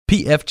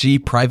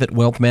PFG Private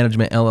Wealth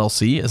Management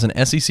LLC is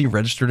an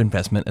SEC-registered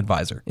investment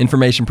advisor.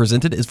 Information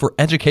presented is for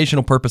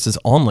educational purposes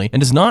only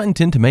and does not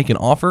intend to make an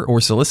offer or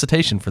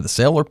solicitation for the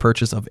sale or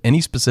purchase of any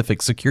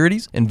specific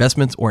securities,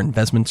 investments, or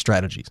investment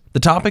strategies. The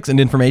topics and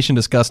information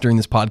discussed during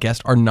this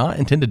podcast are not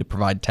intended to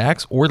provide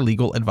tax or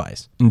legal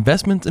advice.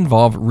 Investments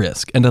involve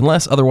risk and,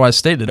 unless otherwise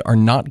stated, are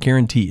not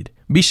guaranteed.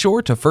 Be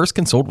sure to first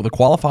consult with a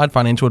qualified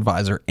financial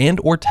advisor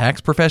and/or tax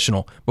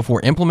professional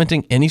before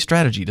implementing any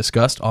strategy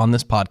discussed on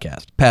this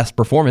podcast. Past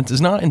performance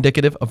is not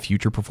indicative of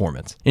future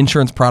performance.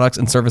 Insurance products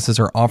and services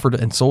are offered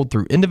and sold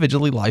through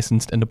individually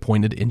licensed and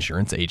appointed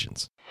insurance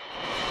agents.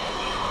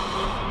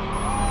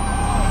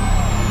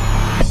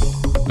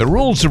 The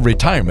rules of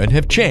retirement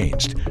have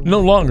changed.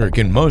 No longer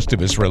can most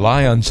of us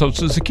rely on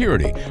Social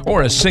Security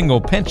or a single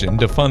pension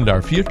to fund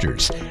our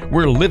futures.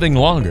 We're living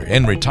longer,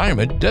 and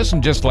retirement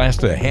doesn't just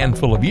last a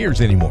handful of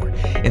years anymore.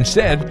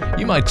 Instead,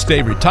 you might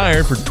stay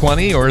retired for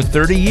 20 or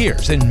 30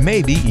 years, and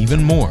maybe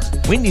even more.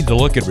 We need to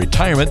look at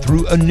retirement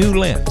through a new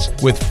lens,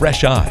 with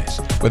fresh eyes,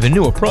 with a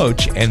new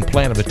approach and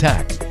plan of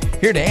attack.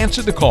 Here to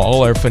answer the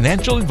call are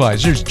financial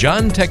advisors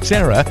John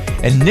Texera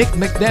and Nick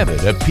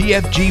McDevitt of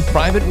PFG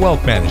Private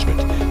Wealth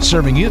Management,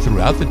 serving you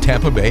throughout the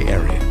Tampa Bay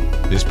area.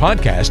 This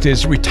podcast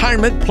is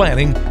Retirement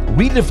Planning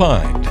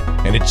Redefined,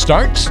 and it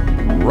starts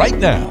right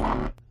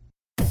now.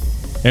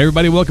 Hey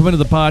everybody, welcome into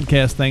the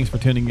podcast. Thanks for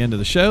tuning into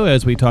the show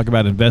as we talk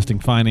about investing,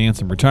 finance,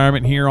 and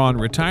retirement here on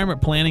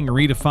Retirement Planning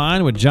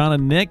Redefined with John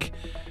and Nick.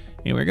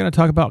 And we're going to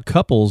talk about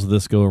couples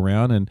this go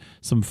around and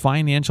some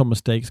financial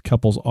mistakes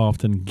couples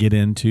often get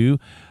into.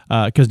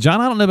 Because, John,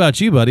 I don't know about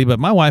you, buddy,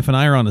 but my wife and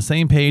I are on the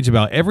same page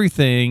about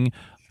everything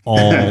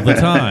all the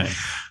time.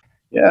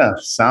 Yeah,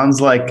 sounds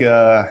like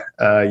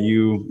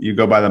you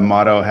go by the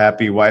motto,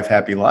 happy wife,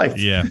 happy life.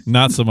 Yeah,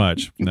 not so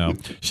much. No,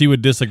 she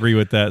would disagree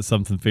with that,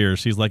 something fierce.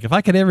 She's like, if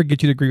I could ever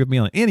get you to agree with me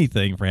on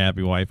anything for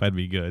happy wife, I'd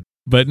be good.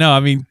 But no, I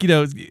mean,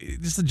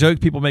 just a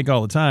joke people make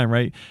all the time,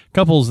 right?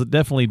 Couples that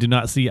definitely do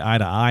not see eye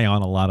to eye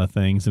on a lot of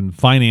things, and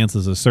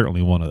finances is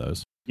certainly one of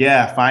those.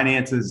 Yeah,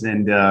 finances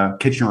and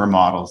kitchen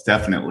remodels,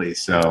 definitely.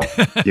 So,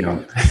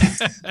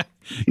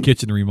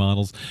 Kitchen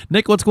remodels.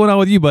 Nick, what's going on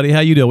with you, buddy? How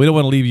you doing? We don't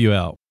want to leave you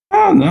out.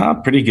 Oh, no,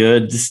 pretty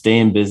good. Just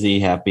staying busy.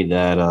 Happy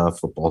that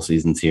football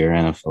season's here,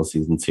 NFL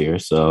season's here.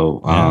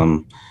 So,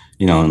 and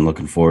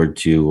looking forward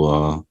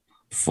to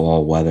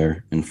fall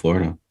weather in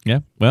Florida. Yeah,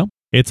 well,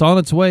 it's on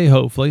its way,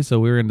 hopefully. So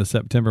we're into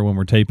September when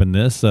we're taping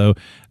this. So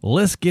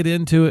let's get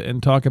into it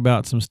and talk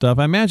about some stuff.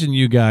 I imagine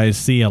you guys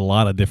see a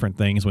lot of different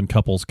things when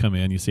couples come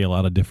in. You see a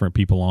lot of different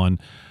people on,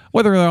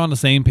 whether they're on the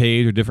same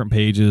page or different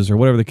pages or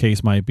whatever the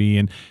case might be.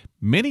 And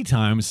many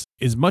times,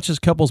 as much as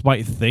couples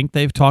might think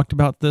they've talked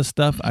about this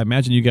stuff, I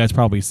imagine you guys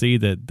probably see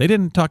that they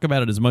didn't talk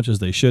about it as much as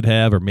they should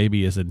have, or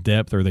maybe as in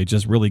depth, or they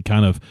just really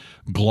kind of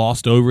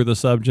glossed over the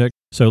subject.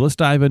 So let's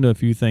dive into a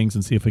few things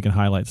and see if we can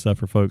highlight stuff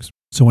for folks.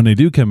 So when they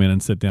do come in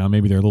and sit down,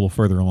 maybe they're a little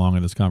further along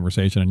in this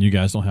conversation and you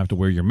guys don't have to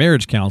wear your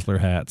marriage counselor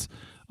hats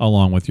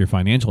along with your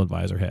financial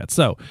advisor hat.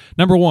 So,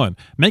 number one,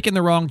 making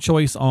the wrong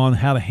choice on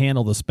how to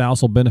handle the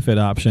spousal benefit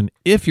option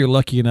if you're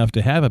lucky enough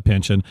to have a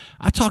pension.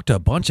 I talked to a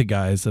bunch of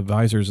guys,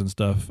 advisors and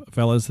stuff,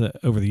 fellas, that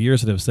over the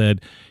years that have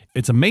said,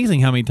 it's amazing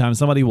how many times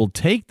somebody will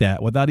take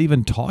that without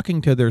even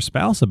talking to their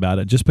spouse about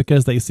it just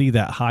because they see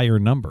that higher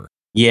number.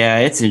 Yeah,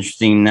 it's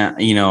interesting. A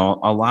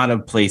lot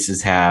of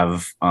places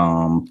have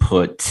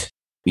put,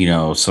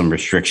 some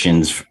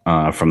restrictions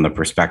from the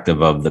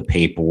perspective of the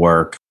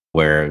paperwork,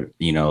 where,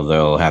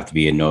 there'll have to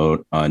be a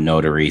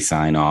notary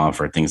sign off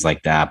or things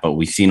like that. But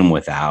we've seen them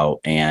without.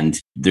 And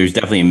there's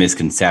definitely a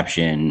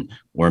misconception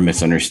or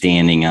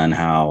misunderstanding on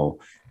how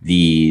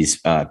these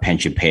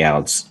pension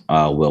payouts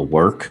will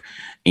work.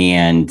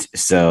 And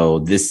so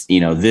this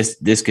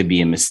could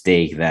be a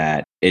mistake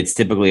that it's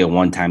typically a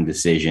one-time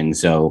decision.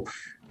 So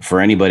for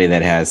anybody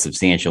that has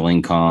substantial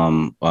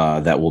income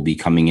that will be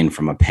coming in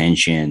from a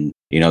pension,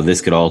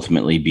 this could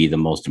ultimately be the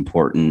most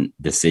important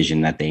decision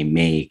that they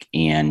make.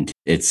 And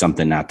it's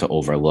something not to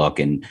overlook.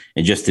 And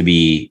just to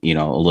be, a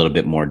little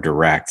bit more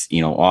direct,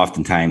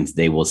 oftentimes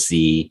they will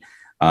see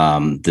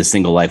the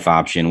single life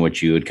option,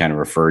 which you would kind of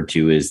refer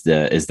to as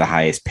the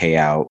highest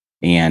payout,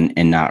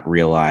 and not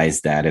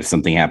realize that if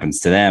something happens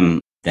to them,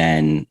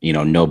 then,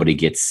 nobody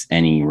gets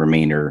any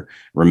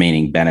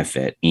remaining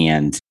benefit.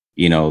 And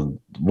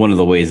one of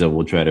the ways that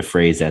we'll try to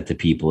phrase that to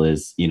people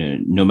is,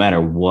 no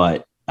matter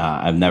what,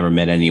 I've never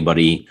met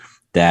anybody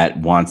that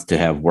wants to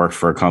have worked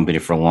for a company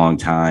for a long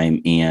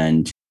time.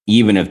 And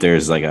even if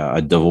there's like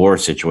a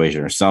divorce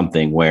situation or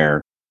something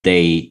where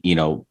they,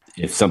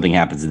 if something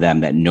happens to them,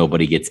 that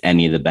nobody gets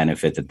any of the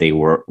benefit that they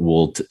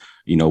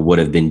would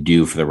have been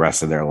due for the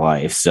rest of their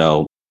life.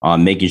 So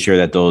making sure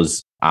that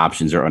those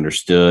options are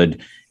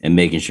understood and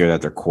making sure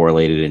that they're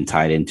correlated and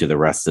tied into the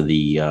rest of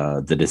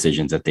the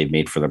decisions that they've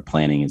made for their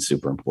planning is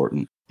super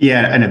important.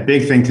 Yeah, and a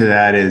big thing to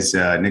that is,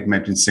 Nick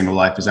mentioned single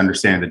life, is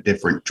understanding the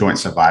different joint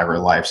survivor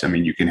lives. I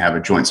mean, you can have a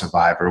joint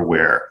survivor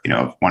where,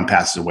 if one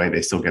passes away,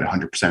 they still get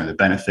 100% of the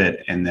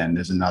benefit. And then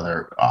there's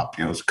another,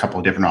 there's a couple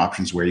of different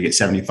options where you get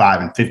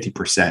 75 and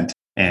 50%.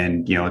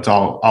 And, it's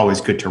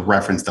always good to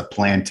reference the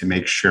plan to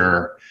make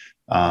sure,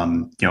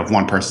 if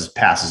one person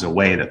passes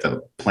away, that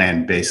the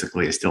plan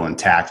basically is still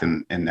intact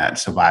and that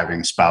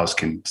surviving spouse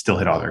can still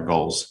hit all their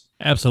goals.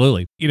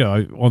 Absolutely.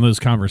 On those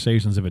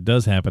conversations, if it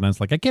does happen, I was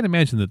like, I can't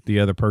imagine that the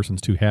other person's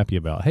too happy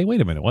about, hey,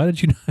 wait a minute, why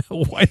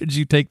did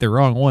you take the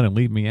wrong one and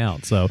leave me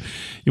out? So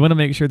you want to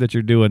make sure that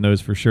you're doing those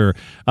for sure.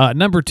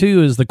 Number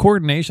 2 is the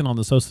coordination on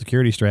the Social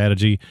Security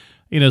strategy.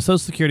 Social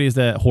Security is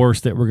that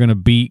horse that we're going to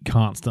beat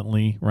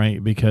constantly,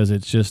 right? Because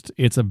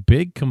it's a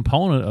big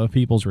component of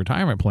people's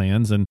retirement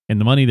plans and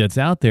the money that's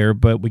out there,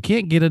 but we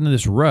can't get into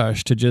this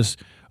rush to just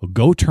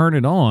go turn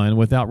it on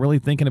without really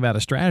thinking about a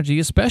strategy,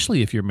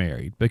 especially if you're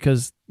married,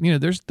 because,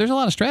 there's a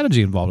lot of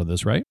strategy involved in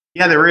this, right?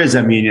 Yeah, there is.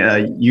 I mean,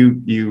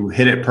 you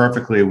hit it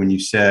perfectly when you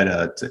said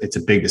it's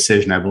a big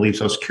decision. I believe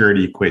Social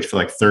Security equates for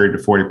like 30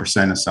 to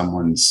 40% of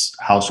someone's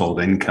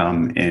household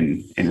income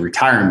in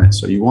retirement.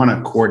 So you want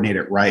to coordinate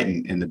it right.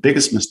 And the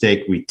biggest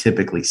mistake we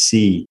typically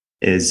see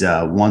is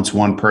once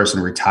one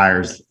person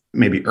retires,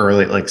 maybe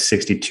early, like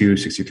 62,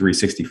 63,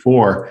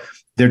 64,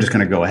 they're just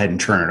going to go ahead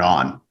and turn it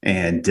on.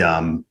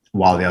 And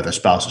while the other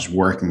spouse is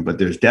working, but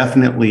there's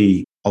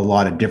definitely a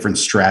lot of different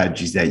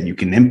strategies that you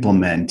can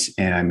implement.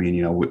 And I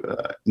mean,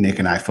 Nick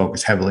and I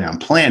focus heavily on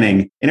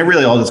planning, and it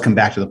really all does come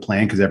back to the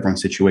plan because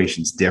everyone's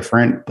situation is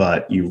different,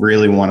 but you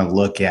really want to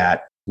look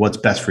at what's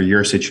best for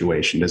your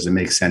situation. Does it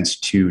make sense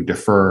to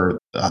defer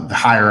the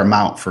higher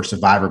amount for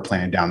survivor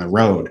plan down the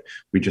road?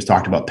 We just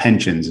talked about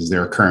pensions. Is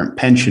there a current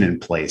pension in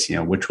place,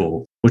 which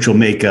will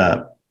make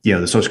the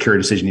Social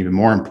Security decision even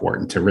more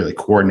important to really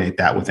coordinate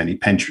that with any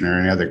pension or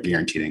any other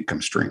guaranteed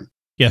income stream.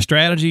 Yeah,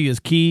 strategy is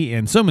key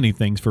in so many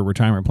things for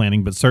retirement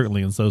planning, but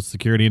certainly in Social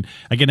Security. And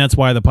again, that's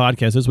why the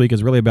podcast this week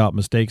is really about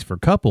mistakes for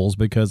couples,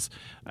 because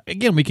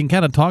again, we can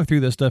kind of talk through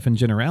this stuff in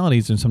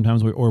generalities, and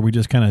sometimes we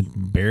just kind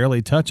of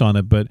barely touch on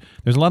it, but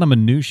there's a lot of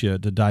minutia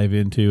to dive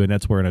into, and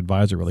that's where an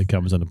advisor really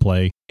comes into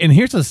play. And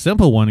here's a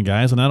simple one,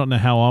 guys, and I don't know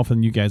how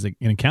often you guys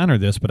encounter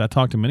this, but I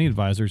talk to many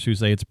advisors who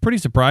say it's pretty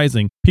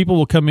surprising. People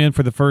will come in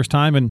for the first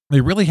time, and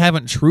they really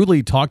haven't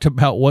truly talked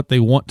about what they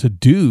want to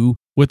do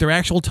with their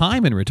actual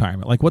time in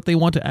retirement, like what they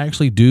want to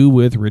actually do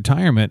with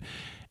retirement.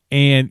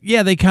 And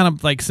yeah, they kind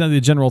of like say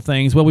the general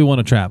things. Well, we want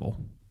to travel.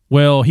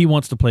 Well, he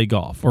wants to play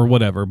golf or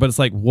whatever. But it's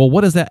like, well,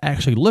 what does that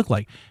actually look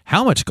like?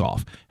 How much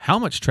golf? How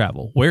much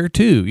travel? Where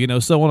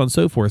to? So on and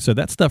so forth. So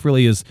that stuff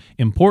really is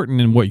important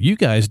in what you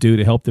guys do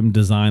to help them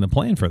design a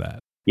plan for that.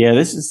 Yeah,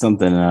 this is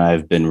something that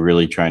I've been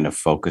really trying to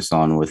focus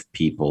on with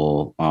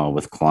people,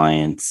 with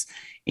clients.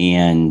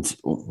 And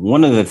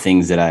one of the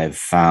things that I've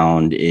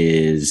found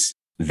is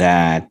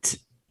that,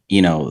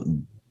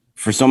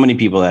 for so many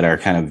people that are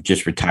kind of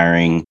just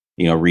retiring,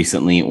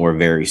 recently or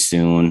very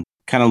soon,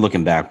 kind of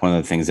looking back, one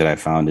of the things that I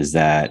found is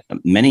that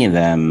many of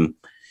them,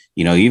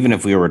 even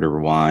if we were to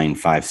rewind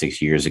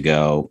 5-6 years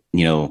ago,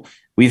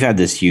 we've had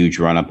this huge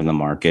run up in the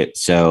market.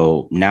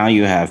 So now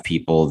you have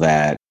people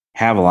that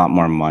have a lot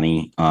more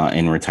money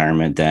in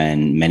retirement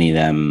than many of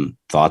them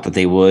thought that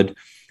they would.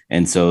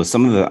 And so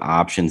some of the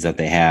options that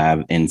they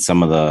have and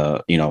some of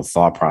the,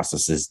 thought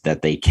processes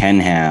that they can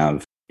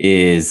have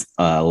is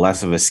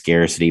less of a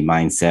scarcity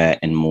mindset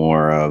and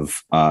more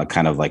of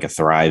kind of like a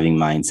thriving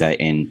mindset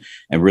and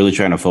really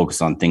trying to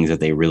focus on things that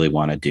they really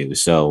want to do.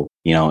 So,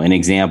 an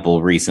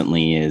example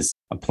recently is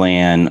a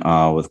plan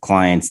with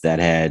clients that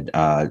had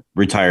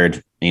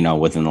retired,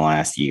 within the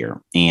last year.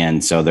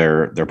 And so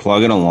they're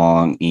plugging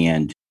along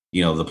and,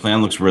 the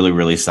plan looks really,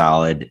 really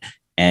solid.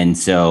 And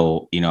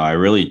so, I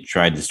really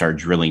tried to start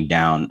drilling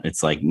down.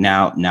 It's like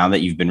now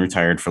that you've been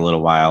retired for a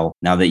little while,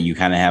 now that you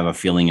kind of have a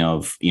feeling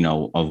of,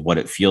 of what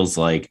it feels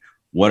like,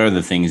 what are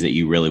the things that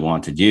you really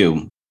want to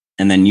do?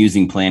 And then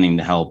using planning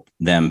to help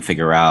them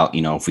figure out,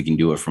 if we can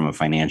do it from a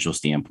financial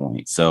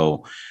standpoint.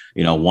 So,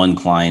 one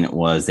client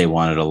was they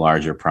wanted a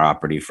larger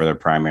property for their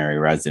primary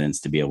residence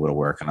to be able to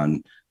work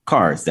on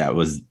cars. That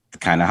was the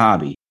kind of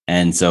hobby.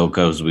 And so,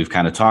 because we've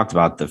kind of talked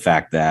about the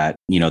fact that,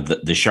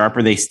 the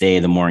sharper they stay,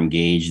 the more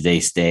engaged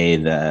they stay,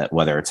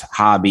 whether it's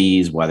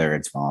hobbies, whether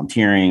it's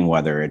volunteering,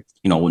 whether it's,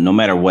 no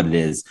matter what it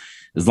is,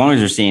 as long as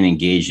they're staying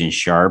engaged and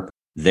sharp,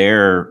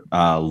 their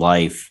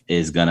life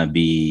is going to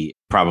be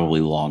probably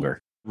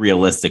longer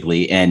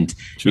realistically. And,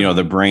 Sure.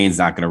 The brain's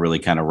not going to really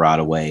kind of rot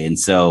away. And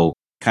so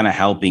kind of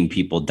helping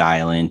people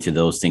dial into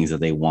those things that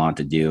they want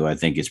to do, I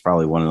think is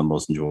probably one of the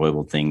most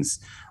enjoyable things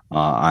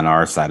on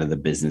our side of the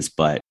business,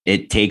 but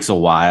it takes a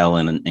while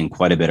and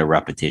quite a bit of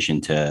repetition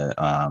to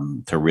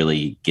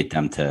really get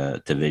them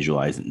to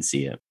visualize it and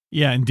see it.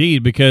 Yeah,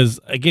 indeed, because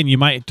again, you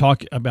might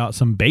talk about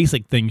some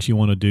basic things you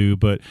want to do,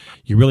 but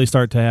you really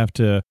start to have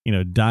to,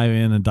 dive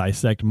in and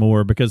dissect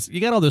more because you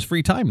got all this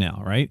free time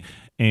now, right?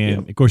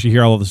 And Of course, you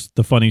hear all of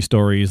the funny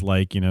stories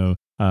like,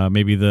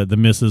 Maybe the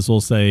missus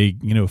will say,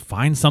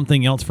 find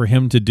something else for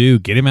him to do.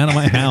 Get him out of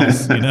my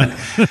house,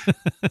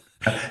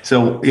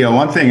 So,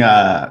 one thing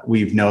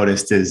we've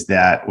noticed is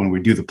that when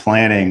we do the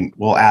planning,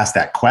 we'll ask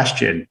that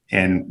question,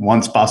 and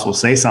one spouse will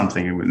say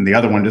something, and the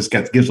other one just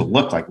gives a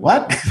look like,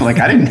 "What? Like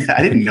I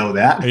didn't know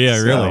that."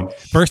 Yeah, really.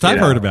 First I've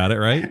heard about it,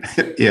 right?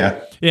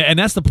 Yeah. Yeah, and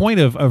that's the point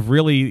of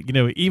really,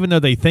 even though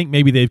they think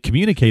maybe they've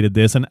communicated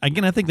this, and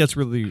again, I think that's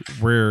really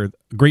where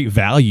great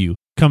value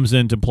comes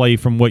into play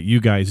from what you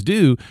guys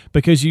do,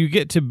 because you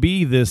get to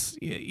be this,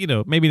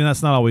 maybe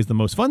that's not always the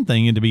most fun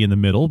thing and to be in the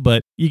middle,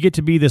 but you get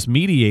to be this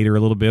mediator a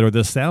little bit, or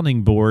this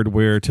sounding board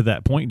where, to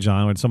that point,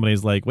 John, when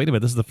somebody's like, wait a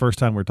minute, this is the first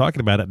time we're talking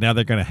about it. Now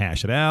they're going to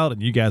hash it out,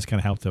 and you guys kind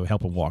of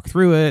help them walk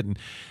through it. And,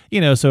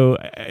 so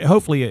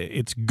hopefully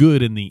it's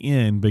good in the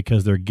end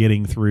because they're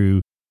getting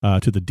through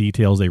to the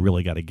details they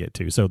really got to get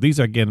to. So these,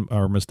 again,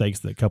 are mistakes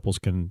that couples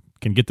can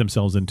get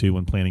themselves into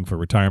when planning for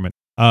retirement.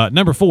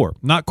 Number 4,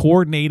 not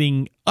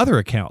coordinating other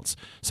accounts.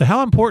 So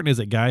how important is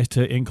it, guys,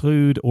 to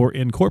include or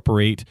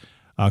incorporate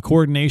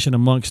coordination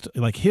amongst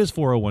like his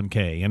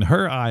 401k and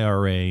her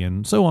IRA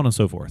and so on and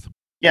so forth?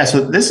 Yeah,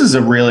 so this is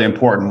a really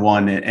important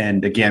one.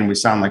 And again, we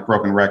sound like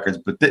broken records,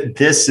 but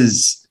this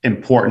is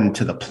important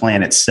to the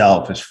plan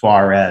itself, as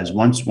far as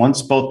once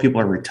both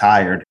people are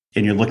retired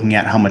and you're looking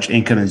at how much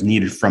income is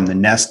needed from the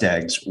nest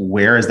eggs,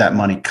 where is that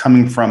money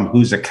coming from,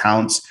 whose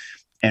accounts?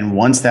 And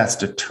once that's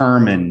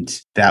determined,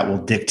 that will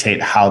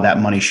dictate how that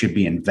money should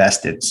be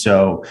invested.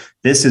 So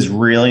this is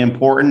really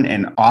important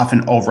and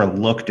often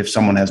overlooked if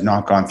someone has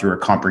not gone through a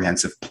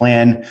comprehensive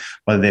plan,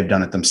 whether they've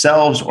done it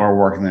themselves or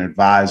working with an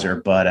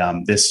advisor.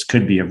 But this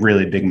could be a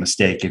really big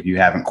mistake if you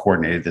haven't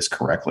coordinated this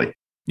correctly.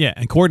 Yeah,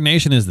 and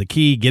coordination is the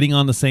key. Getting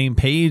on the same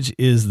page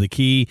is the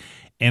key.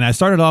 And I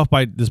started off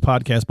by this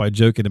podcast by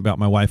joking about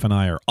my wife and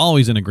I are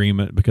always in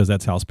agreement because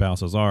that's how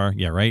spouses are.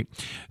 Yeah, right.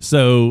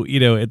 So,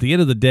 at the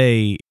end of the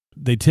day,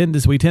 we tend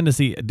to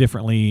see it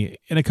differently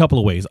in a couple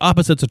of ways.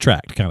 Opposites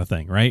attract kind of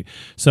thing, right?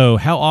 So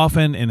how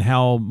often and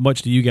how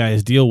much do you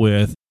guys deal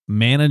with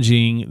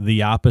managing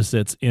the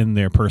opposites in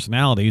their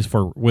personalities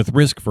with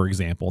risk, for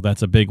example?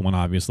 That's a big one,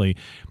 obviously,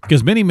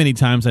 because many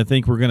times I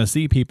think we're going to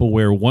see people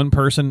where one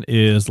person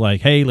is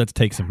like, hey, let's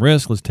take some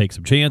risks, let's take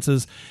some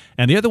chances,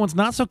 and the other one's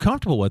not so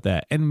comfortable with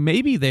that. And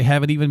maybe they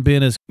haven't even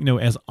been as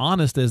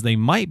honest as they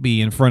might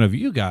be in front of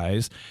you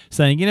guys,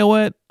 saying, you know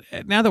what,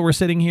 now that we're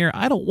sitting here,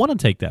 I don't want to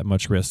take that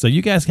much risk. So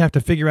you guys have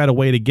to figure out a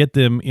way to get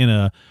them in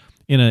a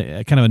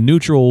kind of a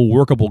neutral,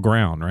 workable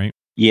ground, right?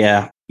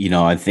 Yeah.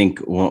 I think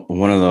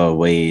one of the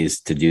ways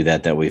to do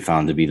that we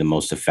found to be the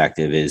most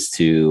effective is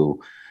to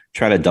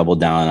try to double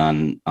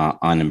down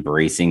on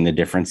embracing the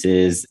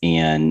differences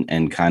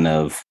and kind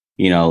of,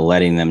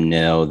 letting them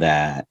know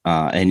that,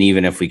 and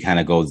even if we kind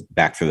of go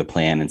back through the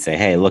plan and say,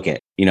 hey, look at,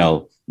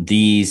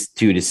 these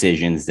 2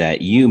 decisions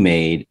that you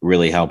made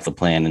really help the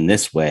plan in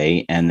this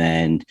way. And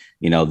then,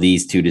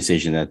 these 2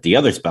 decisions that the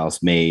other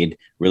spouse made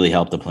really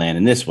help the plan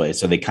in this way.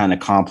 So they kind of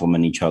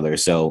complement each other.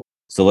 So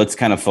let's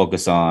kind of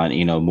focus on,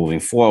 moving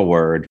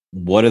forward,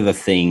 what are the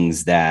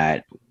things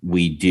that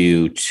we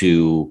do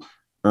to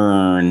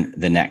earn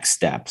the next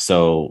step?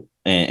 So,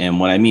 and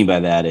what I mean by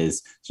that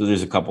is, so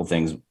there's a couple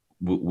things.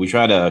 We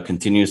try to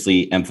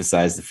continuously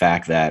emphasize the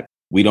fact that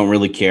we don't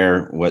really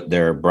care what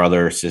their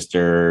brother,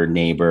 sister,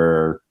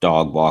 neighbor,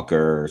 dog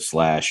walker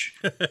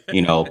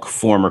 /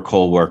 former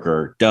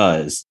coworker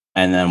does.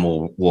 And then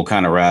we'll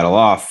kind of rattle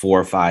off 4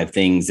 or 5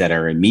 things that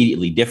are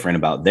immediately different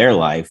about their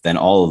life than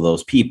all of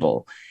those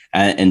people.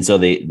 And so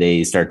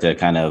they start to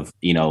kind of,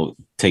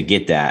 to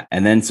get that.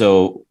 And then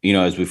so,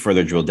 as we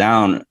further drill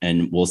down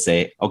and we'll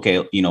say,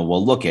 okay,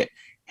 we'll look at,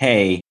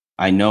 hey,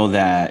 I know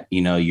that,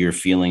 you're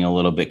feeling a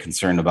little bit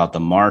concerned about the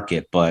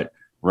market, but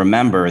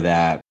remember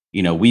that,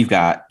 we've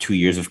got 2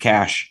 years of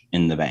cash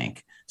in the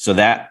bank. So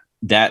that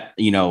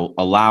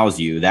allows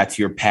you, that's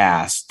your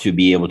pass to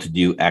be able to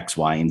do X,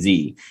 Y, and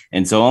Z.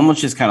 And so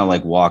almost just kind of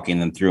like walking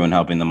them through and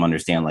helping them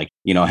understand, like,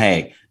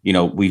 hey,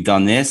 we've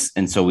done this.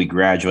 And so we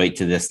graduate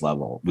to this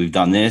level. We've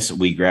done this,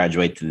 we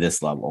graduate to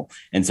this level.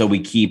 And so we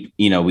keep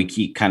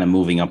kind of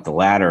moving up the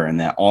ladder, and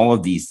that all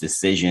of these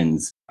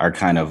decisions are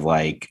kind of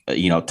like,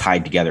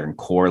 tied together and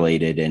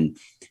correlated. And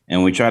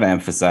we try to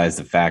emphasize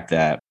the fact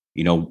that,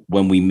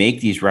 when we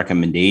make these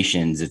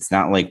recommendations, it's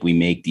not like we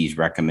make these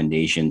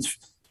recommendations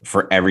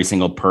for every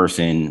single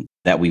person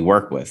that we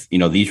work with.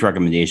 These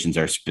recommendations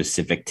are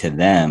specific to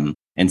them.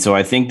 And so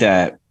I think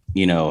that,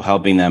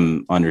 helping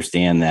them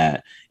understand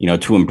that,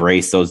 to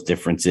embrace those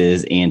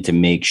differences and to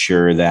make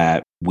sure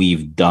that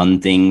we've done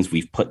things,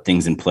 we've put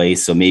things in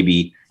place. So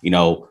maybe,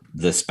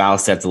 the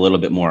spouse that's a little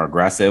bit more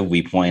aggressive,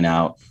 we point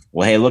out,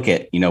 well, hey, look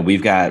at,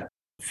 we've got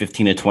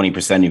 15 to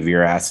 20% of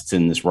your assets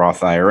in this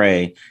Roth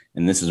IRA.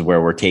 And this is where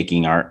we're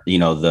taking our,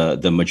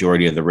 the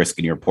majority of the risk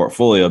in your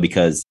portfolio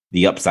because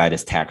the upside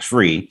is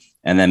tax-free.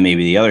 And then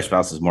maybe the other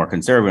spouse is more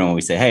conservative when we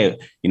say, hey,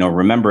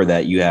 remember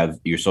that you have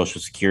your Social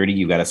Security,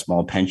 you've got a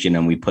small pension,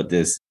 and we put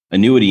this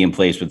annuity in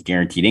place with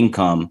guaranteed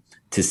income.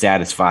 to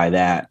satisfy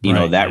that,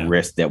 that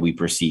risk that we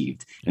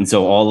perceived. And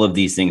so all of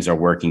these things are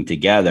working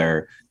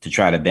together to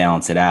try to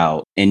balance it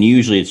out. And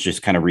usually it's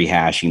just kind of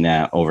rehashing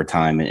that over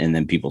time, and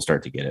then people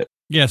start to get it.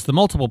 Yes, the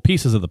multiple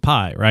pieces of the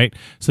pie, right?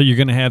 So you're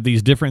going to have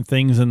these different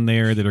things in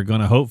there that are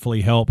going to hopefully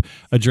help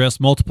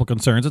address multiple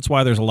concerns. That's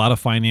why there's a lot of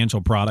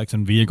financial products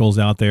and vehicles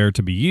out there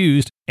to be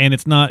used. And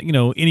it's not,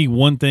 any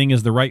one thing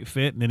is the right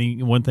fit and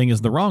any one thing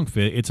is the wrong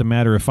fit. It's a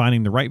matter of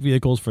finding the right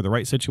vehicles for the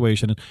right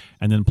situation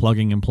and then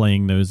plugging and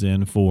playing those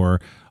in for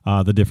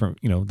the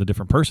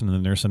different person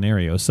in their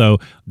scenario. So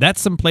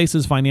that's some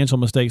places financial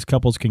mistakes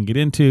couples can get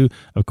into.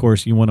 Of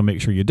course, you want to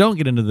make sure you don't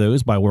get into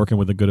those by working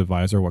with a good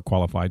advisor or a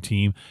qualified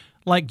team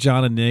like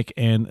John and Nick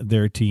and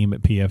their team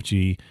at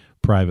PFG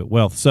Private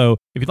Wealth. So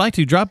if you'd like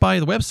to, drop by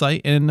the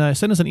website and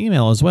send us an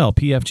email as well,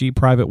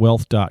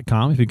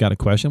 pfgprivatewealth.com. If you've got a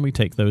question, we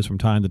take those from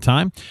time to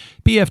time.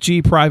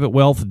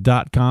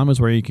 pfgprivatewealth.com is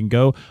where you can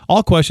go.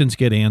 All questions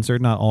get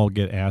answered, not all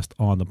get asked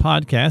on the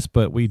podcast,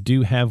 but we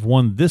do have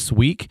one this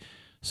week.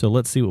 So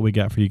let's see what we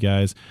got for you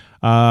guys.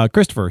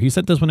 Christopher, he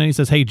sent this one in. He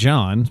says, "Hey,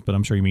 John," but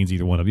I'm sure he means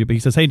either one of you. But he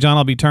says, "Hey, John,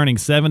 I'll be turning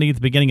 70 at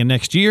the beginning of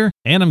next year,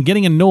 and I'm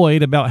getting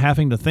annoyed about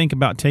having to think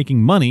about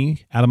taking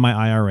money out of my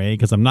IRA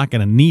because I'm not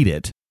going to need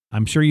it.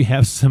 I'm sure you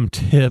have some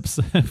tips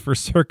for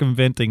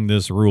circumventing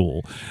this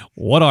rule.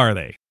 What are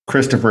they?"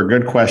 Christopher,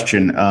 good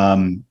question.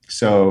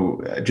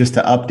 So just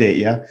to update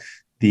you,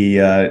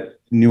 the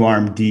new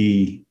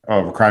RMD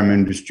required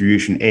minimum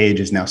distribution age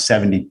is now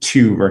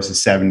 72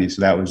 versus 70.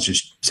 So that was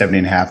just 70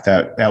 and a half.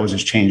 That was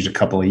just changed a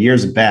couple of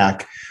years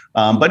back.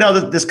 But no,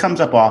 this comes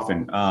up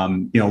often.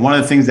 One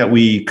of the things that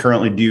we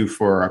currently do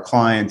for our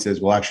clients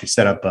is we'll actually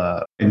set up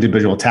a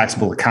individual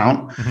taxable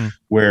account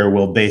where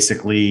we'll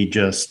basically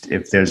just,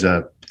 if there's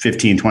a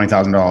 $15,000,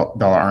 $20,000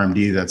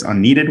 RMD that's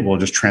unneeded, we'll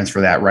just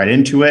transfer that right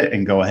into it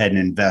and go ahead and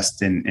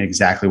invest in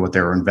exactly what they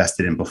were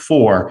invested in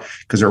before,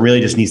 because it really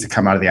just needs to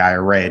come out of the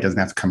IRA. It doesn't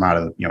have to come out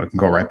of, it can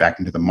go right back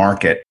into the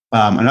market.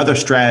 Another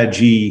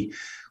strategy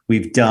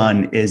we've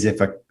done is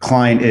if a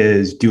client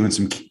is doing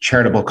some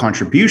charitable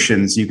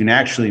contributions, you can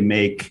actually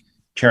make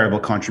charitable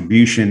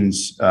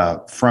contributions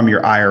from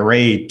your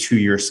IRA to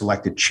your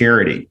selected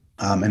charity.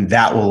 And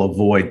that will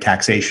avoid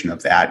taxation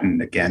of that.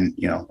 And again,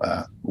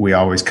 we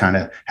always kind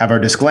of have our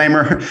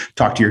disclaimer,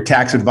 talk to your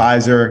tax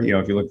advisor.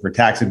 If you're looking for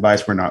tax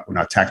advice, we're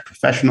not tax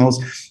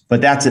professionals, but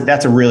that's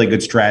a really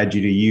good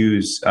strategy to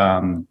use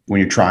when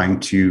you're trying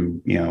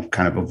to,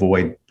 kind of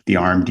avoid the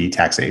RMD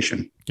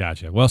taxation.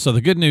 Gotcha. Well, so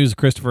the good news,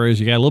 Christopher, is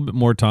you got a little bit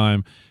more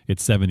time.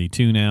 It's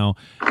 72 now.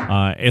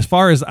 As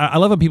far as I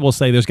love when people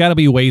say there's got to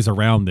be ways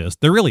around this.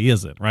 There really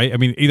isn't, right? I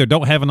mean, either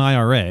don't have an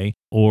IRA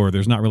or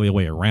there's not really a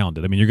way around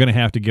it. I mean, you're going to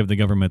have to give the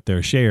government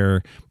their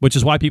share, which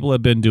is why people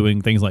have been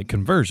doing things like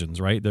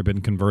conversions, right? They've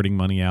been converting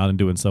money out and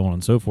doing so on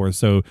and so forth.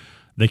 So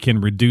they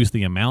can reduce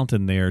the amount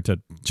in there to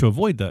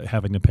avoid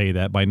having to pay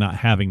that by not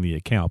having the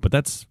account. But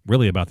that's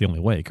really about the only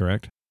way,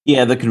 correct?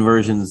 Yeah, the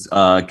conversions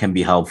can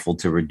be helpful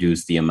to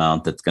reduce the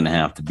amount that's going to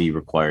have to be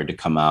required to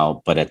come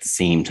out. But at the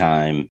same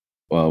time,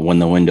 when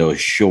the window is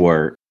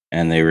short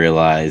and they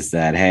realize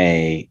that,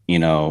 hey,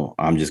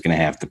 I'm just going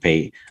to have to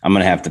pay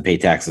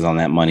taxes on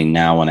that money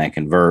now when I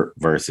convert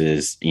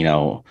versus,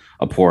 a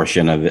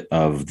portion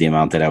of the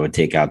amount that I would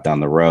take out down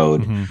the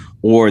road,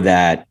 or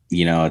that,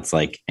 it's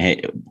like,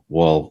 hey,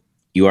 well,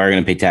 you are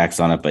going to pay tax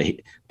on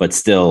it, but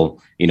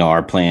still,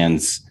 our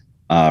plans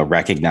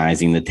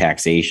recognizing the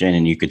taxation,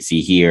 and you could see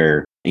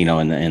here,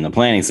 in the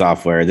planning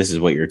software, this is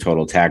what your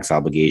total tax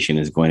obligation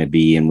is going to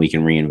be, and we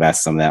can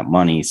reinvest some of that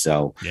money.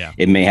 So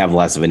it may have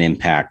less of an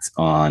impact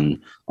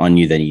on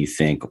you than you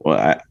think.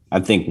 Well, I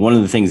think one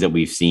of the things that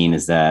we've seen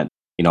is that,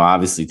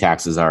 obviously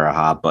taxes are a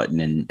hot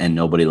button and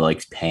nobody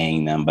likes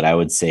paying them, but I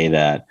would say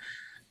that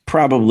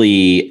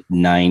probably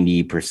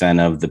 90%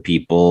 of the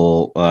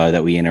people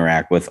that we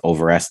interact with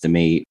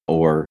overestimate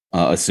or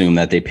assume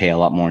that they pay a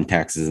lot more in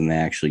taxes than they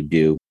actually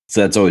do. So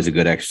that's always a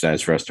good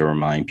exercise for us to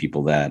remind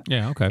people that,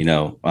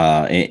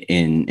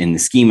 in the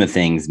scheme of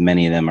things,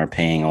 many of them are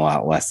paying a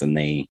lot less than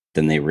they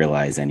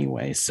realize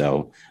anyway.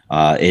 So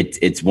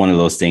it's one of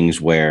those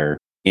things where,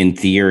 in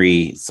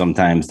theory,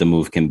 sometimes the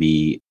move can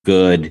be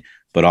good,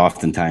 but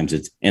oftentimes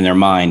it's in their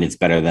mind, it's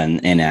better than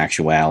in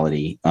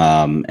actuality.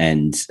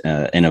 And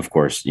of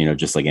course,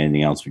 just like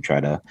anything else, we try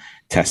to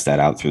test that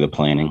out through the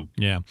planning.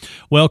 Yeah.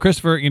 Well,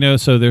 Christopher,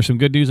 so there's some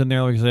good news in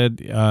there. Like I said,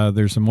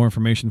 there's some more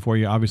information for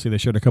you. Obviously, they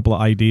shared a couple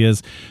of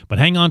ideas, but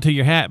hang on to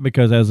your hat,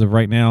 because as of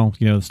right now,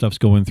 the stuff's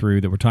going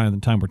through that the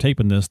time we're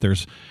taping this,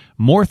 there's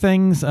more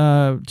things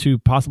to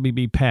possibly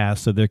be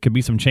passed. So there could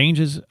be some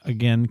changes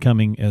again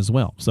coming as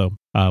well. So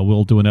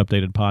we'll do an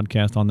updated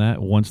podcast on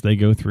that once they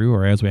go through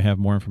or as we have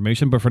more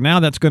information. But for now,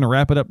 that's going to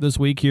wrap it up this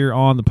week here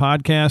on the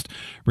podcast.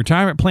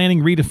 Retirement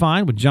Planning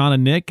Redefined with John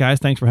and Nick. Guys,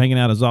 thanks for hanging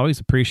out as always.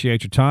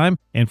 Appreciate your time.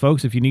 And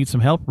folks, if you need some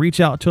help, reach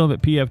out to them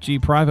at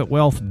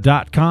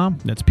pfgprivatewealth.com.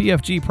 That's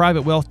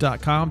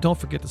pfgprivatewealth.com. Don't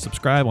forget to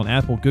subscribe on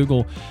Apple,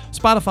 Google,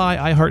 Spotify,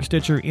 iHeart,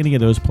 Stitcher, any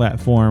of those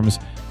platforms.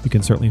 You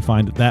can certainly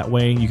find it that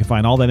way. You can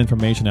find all that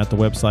information at the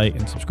website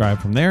and subscribe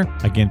from there.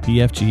 Again,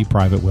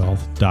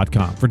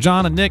 pfgprivatewealth.com. For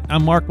John and Nick,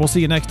 I'm Mark. We'll see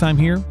see you next time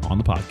here on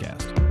the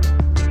podcast.